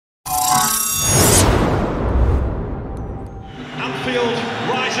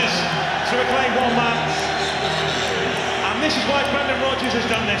is why Brendan Rodgers has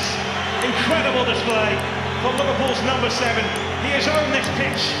done this. Incredible display from Liverpool's number 7. He has owned this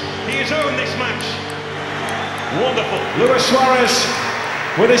pitch. He has owned this match. Wonderful. Suarez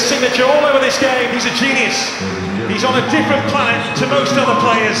with his signature all over this game. He's a genius. He's on a different planet to most other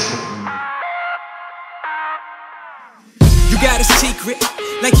players. You got a secret,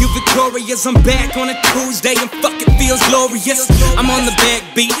 like you victorious. I'm back on a Tuesday and fuck it feels glorious. I'm on the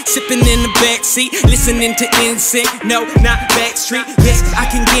backbeat, sipping in the backseat, listening to NSYNC. No, not Backstreet. Yes, I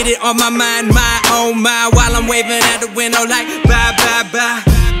can get it on my mind, my own mind, while I'm waving out the window like bye, bye, bye.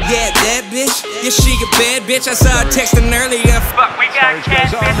 Yeah, that bitch, yeah, she a bad bitch. I saw her texting earlier. Fuck, we got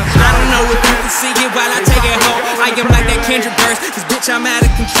cash, bitch. I don't know if you can see it while I take it home. I am like that Kendrick verse, cause bitch, I'm out of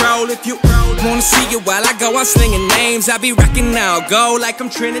control. If you wanna see it while I go, I'm slinging names. I be rocking now, go like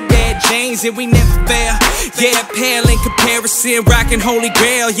I'm Trinidad James, and we never fail. Yeah, pale in comparison, rocking Holy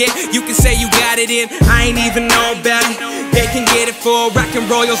Grail. Yeah, you can say you got it in, I ain't even know about it. They can get it for rockin'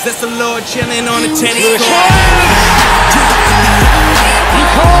 royals, that's the Lord chillin' on the tennis court. You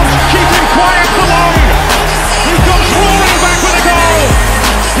can't keep him quiet for long. He comes roaring back with a goal.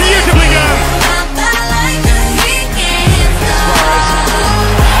 Beautifully done.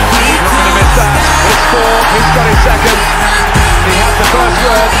 He's not going to miss that. It's 4. He's got his second. He had the first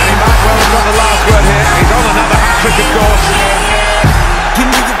word, and he might well have got the last word here. He's on another hat-trick, of course. Give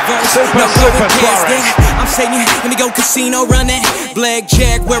me your verse, Super Suarez. I'm saying, let me go casino, run that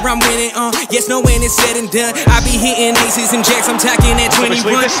blackjack where I'm winning, yes, no when it's said and done. I be hitting aces and jacks, I'm talking at 21. You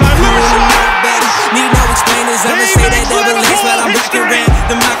wanna know better, need no explainers. I'ma say that double X while I'm rocking around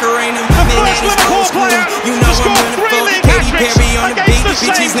the Macarena. My man that is old school, you know I'm running for Katy Perry on the beat.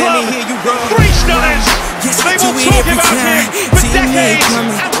 Bitches, let me hear you roll. Yes, I do it every time. See your name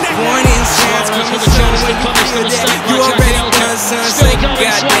coming, born in sounds. You already done, son, say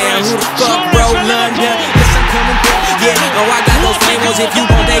goddamn, who the fuck bro London? Yes, I'm coming back, yeah, oh I got those famos. If you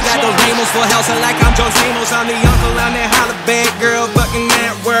want, they got those ramos for house. Like I'm Joe Samos, I'm the uncle, I'm that holla bad girl, fucking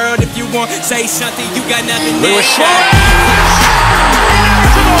that world. If you want, say something, you got nothing to say.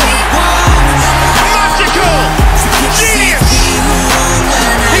 Magical! Genius!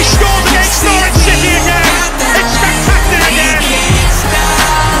 He scores against Norwich City again! It's spectacular again!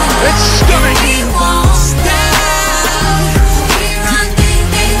 It's stunning!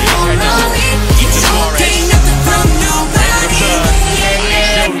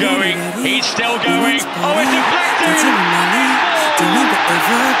 He's still going. Oh, it's deflected!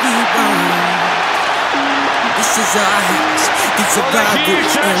 This is our house, it's a Bible,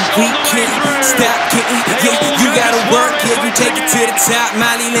 and we can't stop getting. Yeah, you gotta work, yeah, you take it to the top.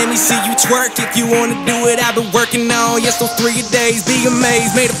 Molly, let me see you twerk. If you wanna do it, I've been working on, yes, those 3 days. Be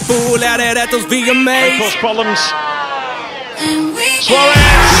amazed, made a fool out of that, those VMAs. Cause problems.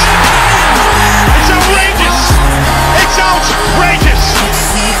 Suarez! It's outrageous! It's outrageous!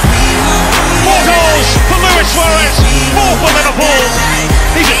 4 goals for Suarez, 4 for Liverpool.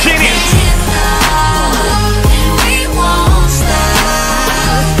 He's a genius.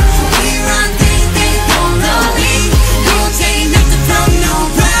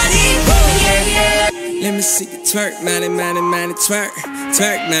 Let me see you twerk, money, money, money, twerk.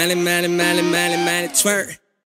 Twerk, money, money, money, money, money, twerk.